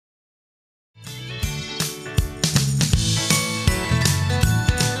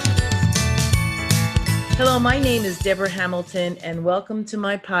Hello, my name is Debra Hamilton, and welcome to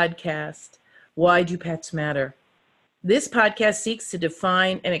my podcast, Why Do Pets Matter? This podcast seeks to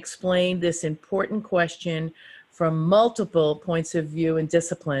define and explain this important question from multiple points of view and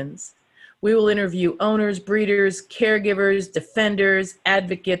disciplines. We will interview owners, breeders, caregivers, defenders,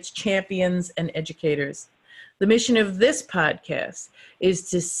 advocates, champions, and educators. The mission of this podcast is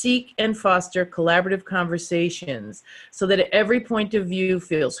to seek and foster collaborative conversations so that every point of view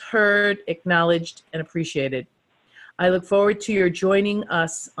feels heard, acknowledged, and appreciated. I look forward to your joining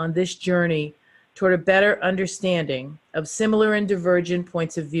us on this journey toward a better understanding of similar and divergent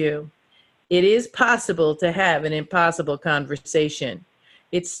points of view. It is possible to have an impossible conversation.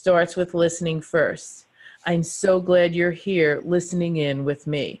 It starts with listening first. I'm so glad you're here listening in with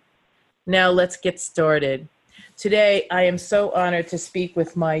me. Now let's get started. Today, I am so honored to speak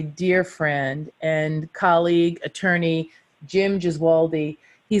with my dear friend and colleague, attorney, Jim Gesualdi.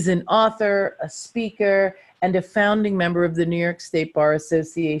 He's an author, a speaker, and a founding member of the New York State Bar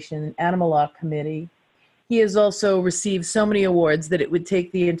Association Animal Law Committee. He has also received so many awards that it would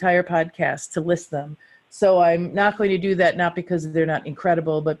take the entire podcast to list them. So I'm not going to do that, not because they're not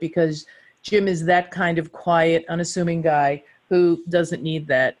incredible, but because Jim is that kind of quiet, unassuming guy who doesn't need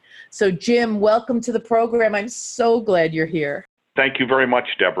that. So Jim, welcome to the program. I'm so glad you're here. Thank you very much,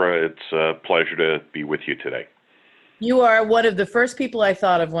 Debra. It's a pleasure to be with you today. You are one of the first people I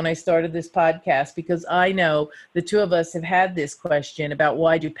thought of when I started this podcast, because I know the two of us have had this question about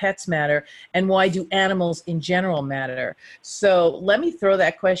why do pets matter and why do animals in general matter. So let me throw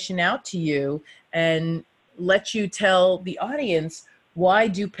that question out to you and let you tell the audience, why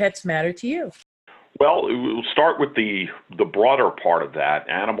do pets matter to you? Well, we'll start with the broader part of that.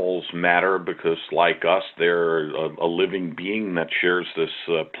 Animals matter because, like us, they're a living being that shares this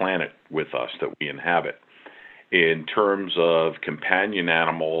planet with us that we inhabit. In terms of companion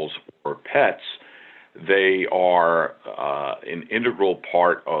animals or pets, they are an integral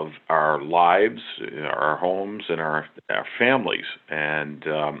part of our lives, our homes, and our families. And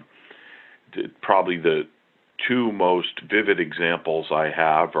probably the two most vivid examples I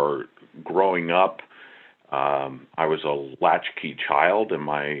have are growing up. I was a latchkey child, and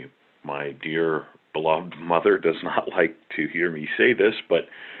my dear beloved mother does not like to hear me say this, but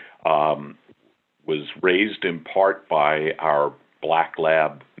was raised in part by our black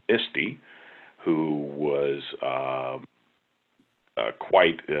lab, Misty, who was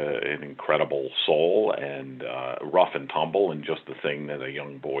quite an incredible soul and rough and tumble, and just the thing that a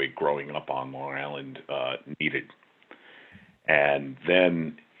young boy growing up on Long Island needed. And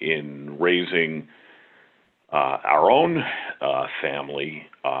then in raising our own family,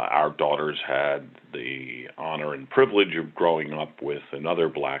 our daughters had the honor and privilege of growing up with another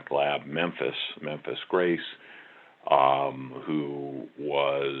black lab, Memphis Grace, who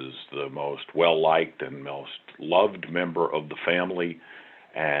was the most well-liked and most loved member of the family,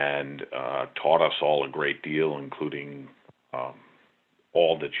 and taught us all a great deal, including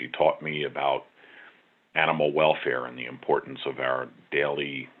all that she taught me about animal welfare and the importance of our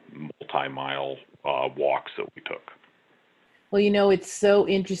daily multi-mile walks that we took. Well, you know, it's so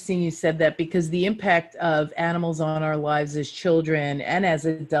interesting you said that, because the impact of animals on our lives as children and as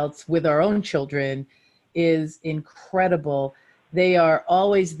adults with our own children is incredible. They are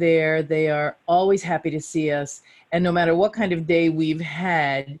always there. They are always happy to see us. And no matter what kind of day we've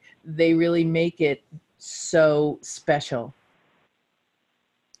had, they really make it so special.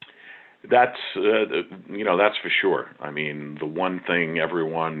 That's, that's for sure. I mean, the one thing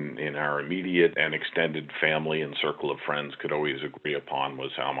everyone in our immediate and extended family and circle of friends could always agree upon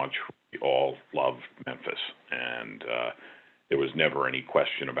was how much we all loved Memphis. And there was never any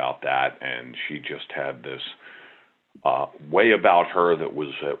question about that. And she just had this way about her that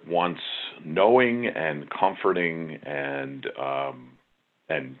was at once knowing and comforting and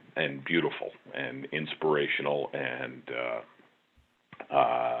beautiful and inspirational,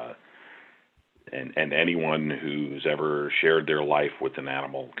 and anyone who's ever shared their life with an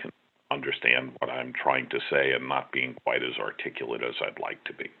animal can understand what I'm trying to say, and not being quite as articulate as I'd like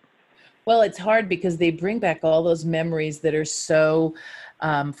to be. Well, it's hard because they bring back all those memories that are so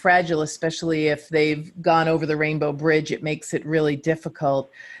fragile, especially if they've gone over the Rainbow Bridge. It makes it really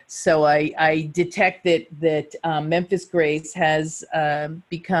difficult. So I detect that Memphis Grace has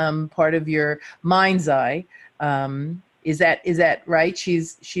become part of your mind's eye. Is that right?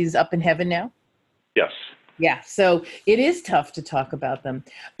 She's up in heaven now? Yes. Yeah. So it is tough to talk about them,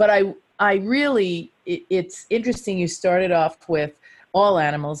 but I really, it's interesting. You started off with all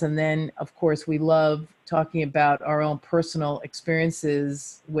animals, and then of course we love talking about our own personal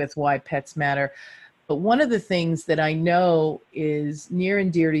experiences with why pets matter. But one of the things that I know is near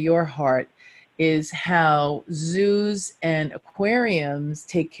and dear to your heart is how zoos and aquariums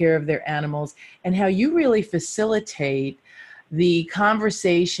take care of their animals, and how you really facilitate the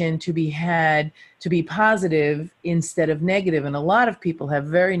conversation to be had to be positive instead of negative. And a lot of people have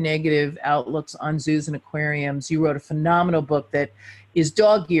very negative outlooks on zoos and aquariums. You wrote a phenomenal book that is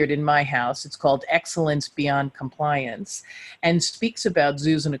dog-eared in my house. It's called Excellence Beyond Compliance, and speaks about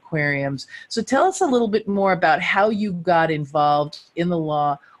zoos and aquariums. So tell us a little bit more about how you got involved in the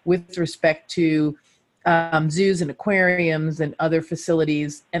law with respect to zoos and aquariums and other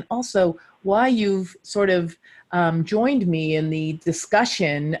facilities, and also why you've sort of joined me in the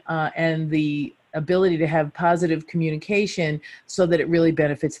discussion and the ability to have positive communication so that it really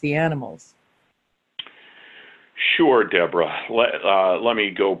benefits the animals. Sure, Deborah. Let me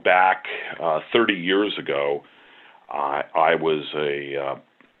go back 30 years ago. I was a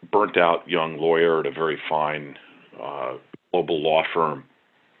burnt-out young lawyer at a very fine global law firm,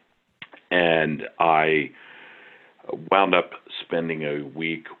 and I wound up spending a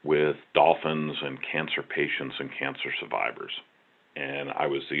week with dolphins and cancer patients and cancer survivors. And I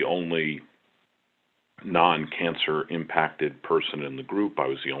was the only non-cancer impacted person in the group. I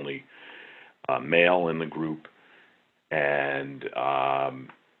was the only male in the group. And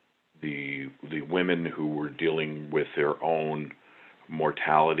the women who were dealing with their own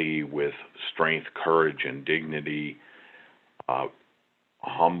mortality with strength, courage, and dignity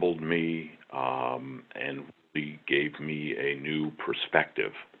humbled me and really gave me a new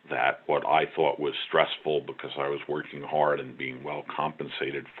perspective that what I thought was stressful because I was working hard and being well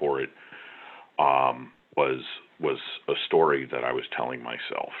compensated for it was a story that I was telling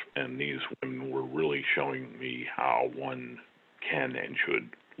myself. And these women were really showing me how one can and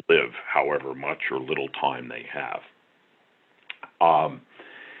should live however much or little time they have.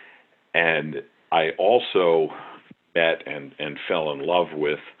 And I also met and fell in love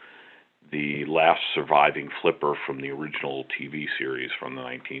with the last surviving flipper from the original TV series from the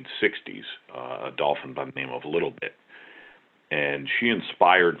 1960s, a dolphin by the name of Little Bit. And she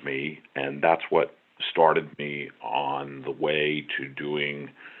inspired me, and that's what started me on the way to doing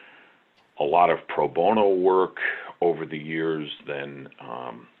a lot of pro bono work over the years, then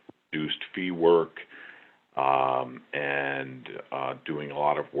reduced fee work, and doing a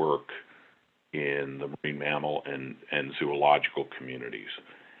lot of work in the marine mammal and zoological communities.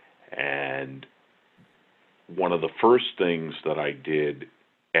 And one of the first things that I did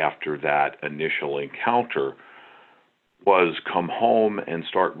after that initial encounter was come home and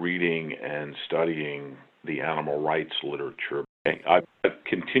start reading and studying the animal rights literature. I've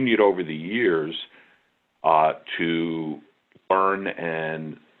continued over the years to learn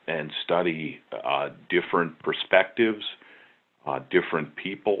and study different perspectives, different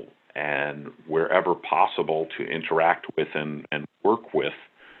people, and wherever possible to interact with and work with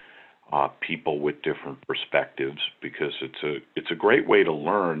people with different perspectives, because it's a great way to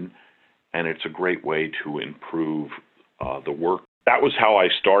learn, and it's a great way to improve the work. That was how I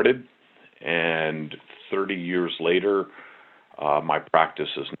started, and 30 years later, my practice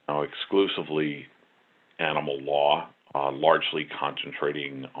is now exclusively animal law, largely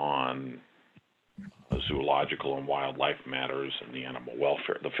concentrating on zoological and wildlife matters and the animal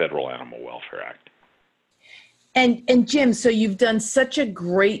welfare, the Federal Animal Welfare Act. And Jim, so you've done such a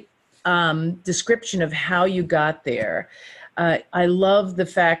great description of how you got there. I love the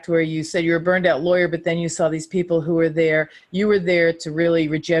fact where you said you're a burned out lawyer, but then you saw these people who were there. You were there to really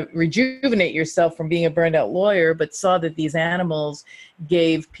rejuvenate yourself from being a burned out lawyer, but saw that these animals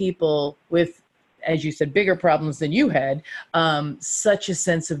gave people with, as you said, bigger problems than you had, such a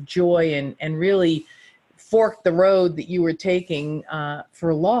sense of joy, and really forked the road that you were taking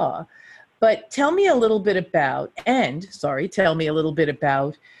for law. But tell me a little bit about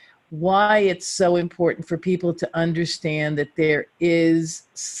why it's so important for people to understand that there is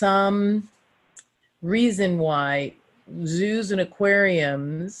some reason why zoos and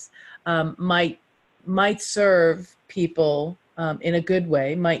aquariums might serve people in a good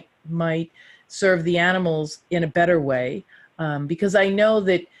way, might serve the animals in a better way, because I know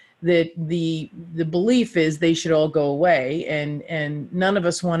that the belief is they should all go away, and none of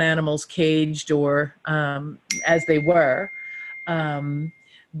us want animals caged or as they were.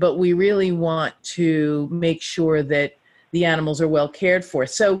 But we really want to make sure that the animals are well cared for.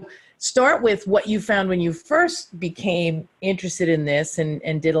 So start with what you found when you first became interested in this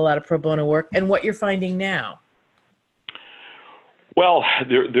and did a lot of pro bono work, and what you're finding now. Well,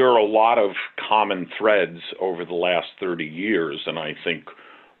 there are a lot of common threads over the last 30 years, and I think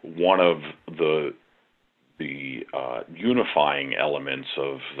one of the unifying elements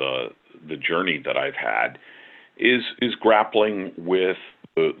of the journey that I've had is grappling with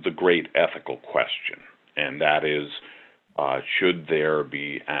the great ethical question, and that is, should there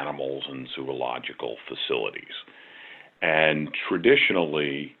be animals in zoological facilities? And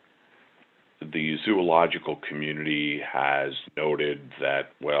traditionally, the zoological community has noted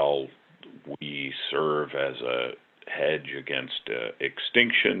that, well, we serve as a hedge against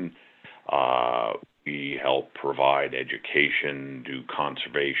extinction. We help provide education, do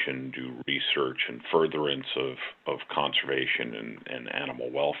conservation, do research and furtherance of conservation and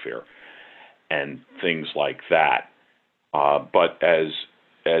animal welfare, and things like that. But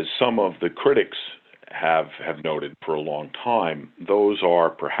as some of the critics have noted for a long time, those are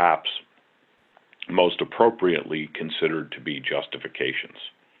perhaps most appropriately considered to be justifications.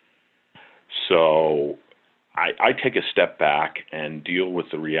 So I take a step back and deal with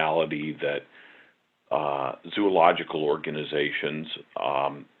the reality that zoological organizations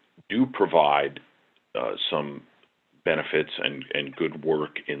do provide some benefits and good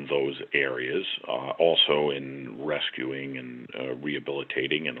work in those areas, also in rescuing and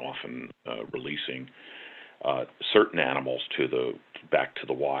rehabilitating and often releasing certain animals back to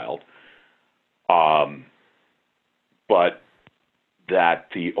the wild. But that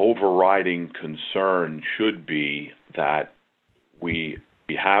the overriding concern should be that we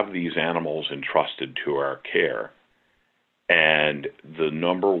have these animals entrusted to our care, and the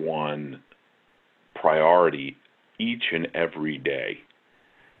number one priority each and every day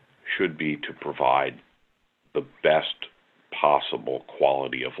should be to provide the best possible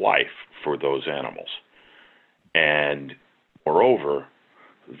quality of life for those animals. And moreover,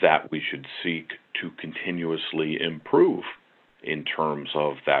 that we should seek to continuously improve in terms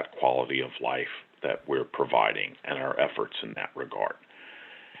of that quality of life that we're providing and our efforts in that regard.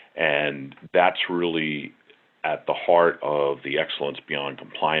 And that's really at the heart of the Excellence Beyond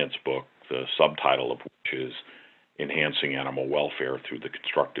Compliance book, the subtitle of which is Enhancing Animal Welfare Through the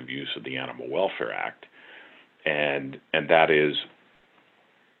Constructive Use of the Animal Welfare Act. And that is,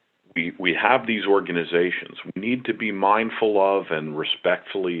 we have these organizations. We need to be mindful of and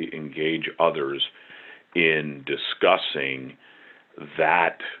respectfully engage others in discussing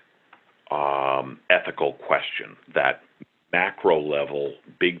that ethical question, that macro level,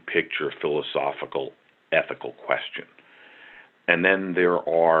 big picture, philosophical, ethical question. And then there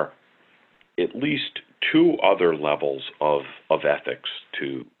are at least two other levels of ethics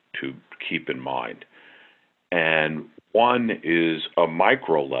to keep in mind. And one is a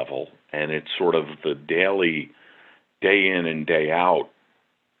micro level, and it's sort of the daily, day in and day out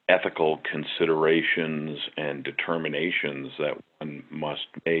ethical considerations and determinations that one must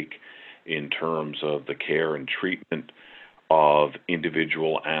make in terms of the care and treatment of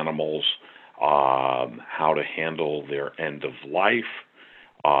individual animals, how to handle their end of life,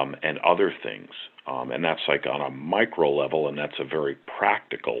 and other things. And that's like on a micro level, and that's a very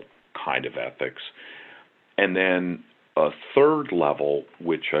practical kind of ethics. And then a third level,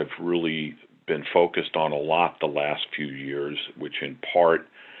 which I've really been focused on a lot the last few years, which in part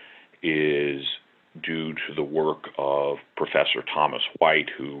is due to the work of Professor Thomas White,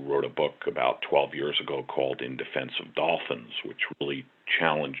 who wrote a book about 12 years ago called In Defense of Dolphins, which really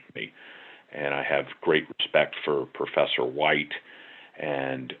challenged me. And I have great respect for Professor White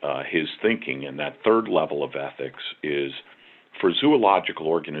and his thinking. And that third level of ethics is for zoological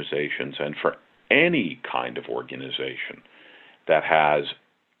organizations and for any kind of organization that has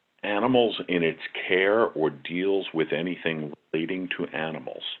animals in its care or deals with anything relating to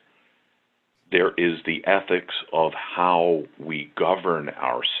animals. There is the ethics of how we govern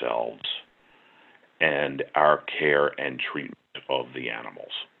ourselves and our care and treatment of the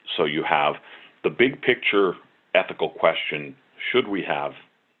animals. So you have the big picture ethical question, should we have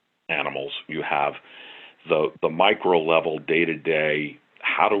animals? You have the micro level, day to day,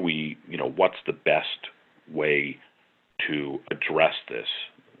 how do we, what's the best way to address this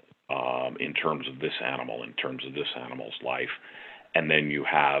in terms of this animal, in terms of this animal's life? And then you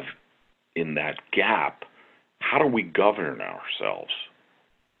have, in that gap, how do we govern ourselves?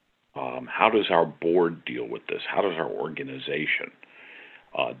 How does our board deal with this? How does our organization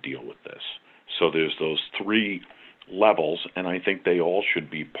deal with this? So there's those three levels, and I think they all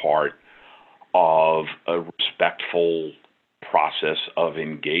should be part of a respectful process of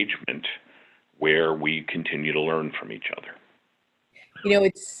engagement where we continue to learn from each other.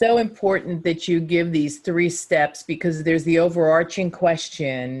 It's so important that you give these three steps because there's the overarching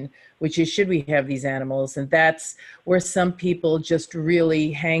question, which is should we have these animals? And that's where some people just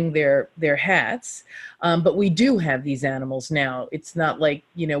really hang their hats. But we do have these animals now. It's not like,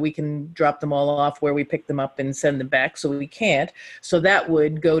 we can drop them all off where we pick them up and send them back. So we can't. So that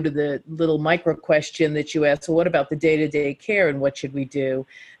would go to the little micro question that you asked. So what about the day-to-day care and what should we do?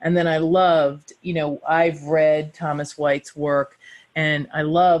 And then I loved, I've read Thomas White's work, and I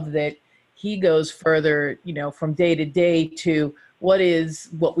love that he goes further, from day to day to what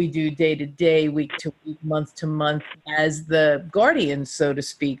we do day to day, week to week, month to month, as the guardians, so to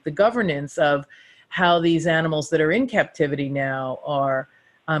speak, the governance of how these animals that are in captivity now are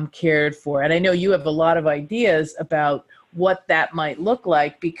cared for. And I know you have a lot of ideas about what that might look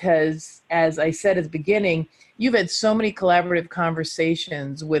like because, as I said at the beginning, you've had so many collaborative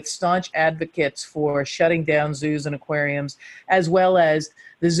conversations with staunch advocates for shutting down zoos and aquariums, as well as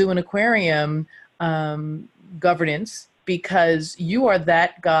the zoo and aquarium governance, because you are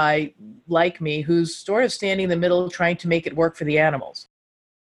that guy like me who's sort of standing in the middle trying to make it work for the animals.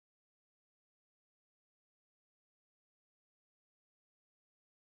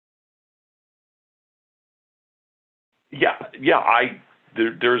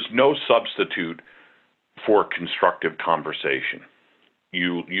 There's no substitute for constructive conversation.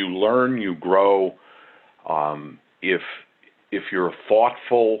 You learn, you grow. If you're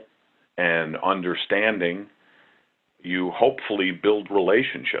thoughtful and understanding, you hopefully build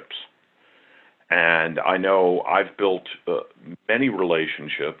relationships. And I know I've built many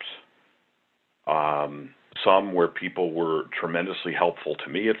relationships. Some where people were tremendously helpful to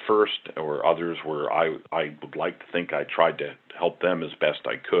me at first, or others where I would like to think I tried to help them as best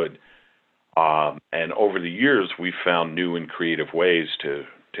I could. And over the years, we've found new and creative ways to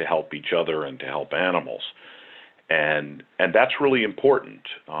help each other and to help animals. And that's really important.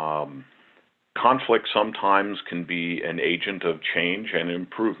 Conflict sometimes can be an agent of change and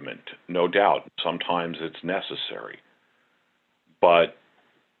improvement, no doubt. Sometimes it's necessary. But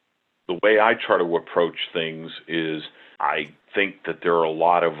the way I try to approach things is I think that there are a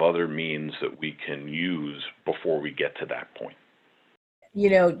lot of other means that we can use before we get to that point.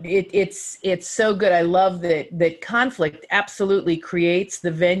 It's so good. I love that conflict absolutely creates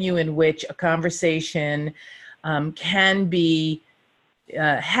the venue in which a conversation can be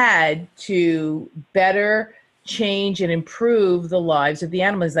had to better change and improve the lives of the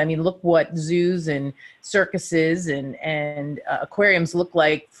animals. I mean, look what zoos and circuses and aquariums look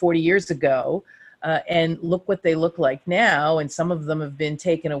like 40 years ago, and look what they look like now. And some of them have been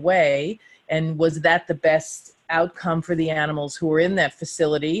taken away. And was that the best outcome for the animals who were in that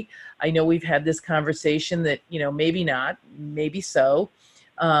facility? I know we've had this conversation that, maybe not, maybe so.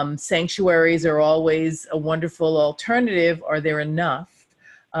 Sanctuaries are always a wonderful alternative. Are there enough?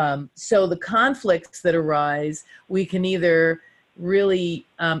 So the conflicts that arise, we can either really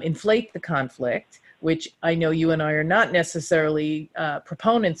inflate the conflict, which I know you and I are not necessarily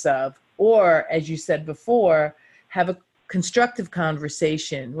proponents of, or, as you said before, have a constructive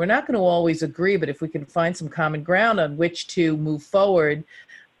conversation. We're not going to always agree, but if we can find some common ground on which to move forward,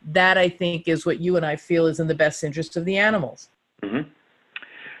 that I think is what you and I feel is in the best interest of the animals. Mm-hmm.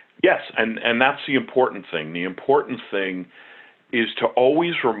 Yes, and that's the important thing. The important thing is to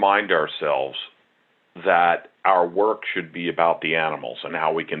always remind ourselves that our work should be about the animals and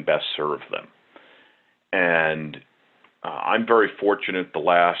how we can best serve them. And I'm very fortunate the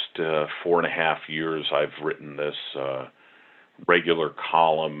last 4.5 years I've written this regular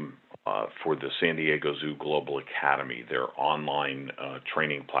column for the San Diego Zoo Global Academy, their online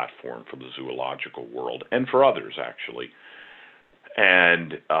training platform for the zoological world, and for others, actually.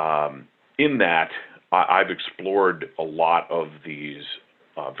 And in that, I've explored a lot of these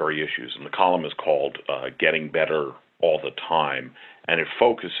very issues. And the column is called Getting Better All the Time, and it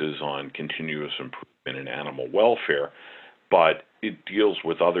focuses on continuous improvement in animal welfare, but it deals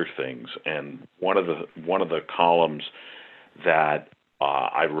with other things. And one of the columns that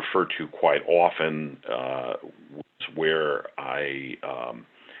I refer to quite often was where I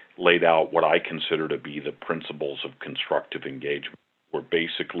laid out what I consider to be the principles of constructive engagement. We're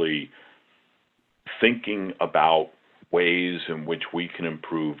basically thinking about ways in which we can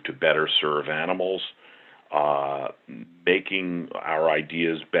improve to better serve animals, making our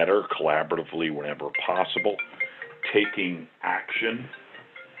ideas better collaboratively whenever possible, taking action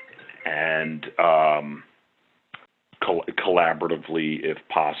and collaboratively if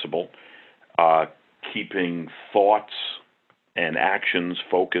possible, keeping thoughts and actions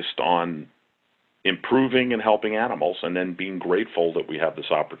focused on improving and helping animals, and then being grateful that we have this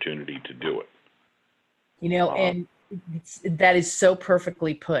opportunity to do it. And That is so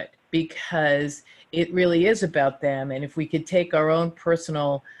perfectly put, because it really is about them. And if we could take our own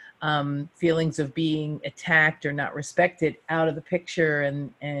personal feelings of being attacked or not respected out of the picture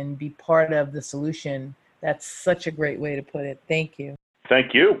and be part of the solution, that's such a great way to put it. Thank you.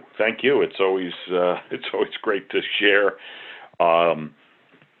 Thank you. It's always great to share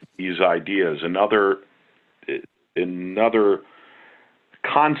these ideas. Another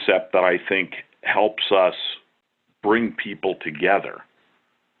concept that I think helps us bring people together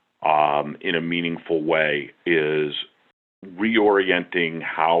in a meaningful way is reorienting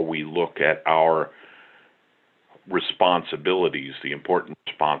how we look at our responsibilities, the important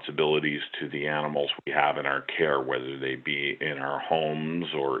responsibilities to the animals we have in our care, whether they be in our homes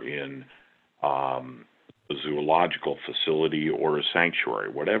or in a zoological facility or a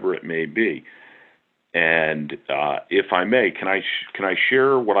sanctuary, whatever it may be. And if I may, can I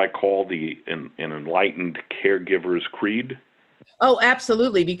share what I call an enlightened caregiver's creed? Oh,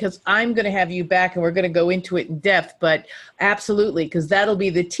 absolutely, because I'm going to have you back and we're going to go into it in depth, but absolutely, because that'll be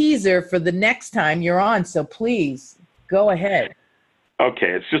the teaser for the next time you're on. So please go ahead.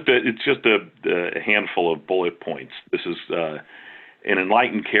 Okay, it's just a handful of bullet points. This is an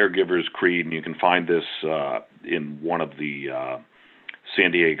enlightened caregiver's creed, and you can find this in one of the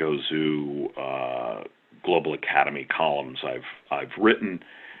San Diego Zoo Global Academy columns I've written.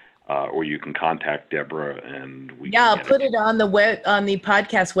 Or you can contact Debra and we. Yeah, I'll put it on the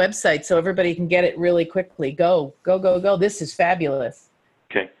podcast website so everybody can get it really quickly. Go. This is fabulous.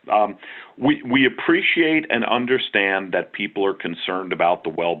 Okay. We appreciate and understand that people are concerned about the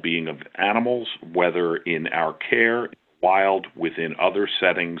well-being of animals, whether in our care, wild, within other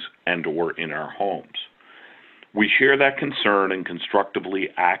settings, and or in our homes. We share that concern and constructively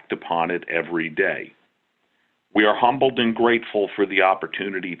act upon it every day. We are humbled and grateful for the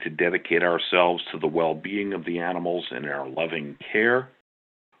opportunity to dedicate ourselves to the well-being of the animals in our loving care.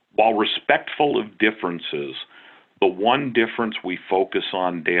 While respectful of differences, the one difference we focus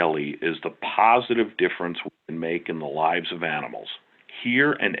on daily is the positive difference we can make in the lives of animals,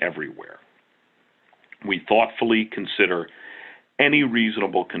 here and everywhere. We thoughtfully consider any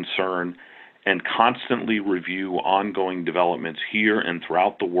reasonable concern and constantly review ongoing developments here and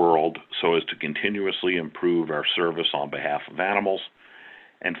throughout the world so as to continuously improve our service on behalf of animals.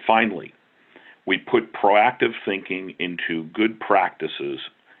 And finally, we put proactive thinking into good practices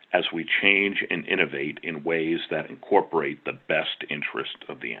as we change and innovate in ways that incorporate the best interest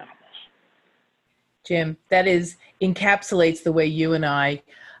of the animals. Jim, that encapsulates the way you and I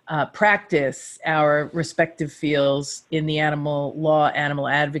practice our respective fields in the animal law, animal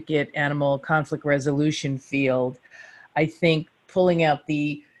advocate, animal conflict resolution field. I think pulling out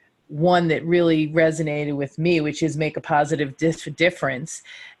the one that really resonated with me, which is make a positive difference.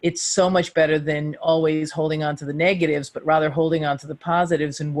 It's so much better than always holding on to the negatives, but rather holding on to the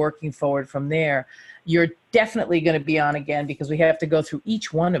positives and working forward from there. You're definitely going to be on again because we have to go through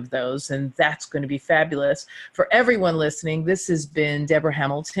each one of those, and that's going to be fabulous. For everyone listening, this has been Debra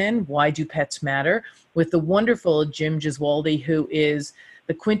Hamilton, Why Do Pets Matter, with the wonderful Jim Gesualdi, who is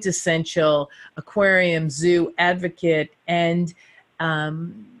the quintessential aquarium zoo advocate and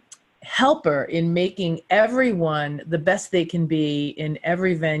helper in making everyone the best they can be in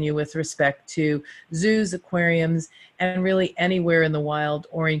every venue with respect to zoos, aquariums, and really anywhere in the wild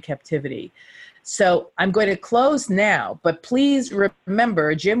or in captivity. So I'm going to close now, but please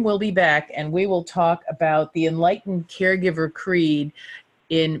remember, Jim will be back and we will talk about the enlightened caregiver creed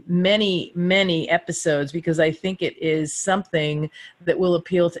in many, many episodes, because I think it is something that will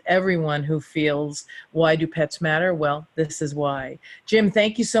appeal to everyone who feels, why do pets matter? Well, this is why. Jim,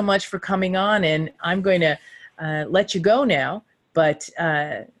 thank you so much for coming on, and I'm going to let you go now, but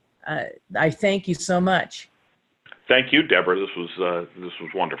I thank you so much. Thank you, Debra. This was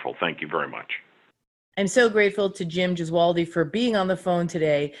wonderful. Thank you very much. I'm so grateful to Jim Gesualdi for being on the phone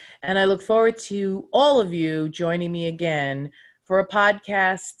today, and I look forward to all of you joining me again for a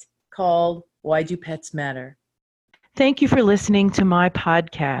podcast called Why Do Pets Matter? Thank you for listening to my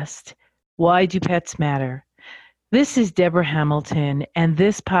podcast, Why Do Pets Matter? This is Debra Hamilton, and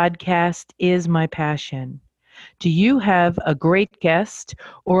this podcast is my passion. Do you have a great guest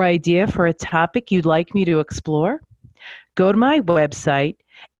or idea for a topic you'd like me to explore? Go to my website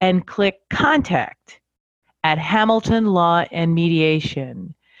and click Contact at Hamilton Law and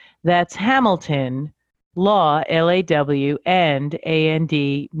Mediation. That's Hamilton Law, Law, and And,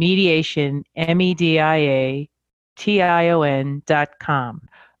 Mediation, Mediation.com.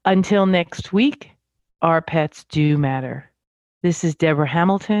 Until next week, our pets do matter. This is Debra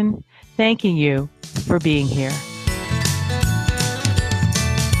Hamilton, thanking you for being here.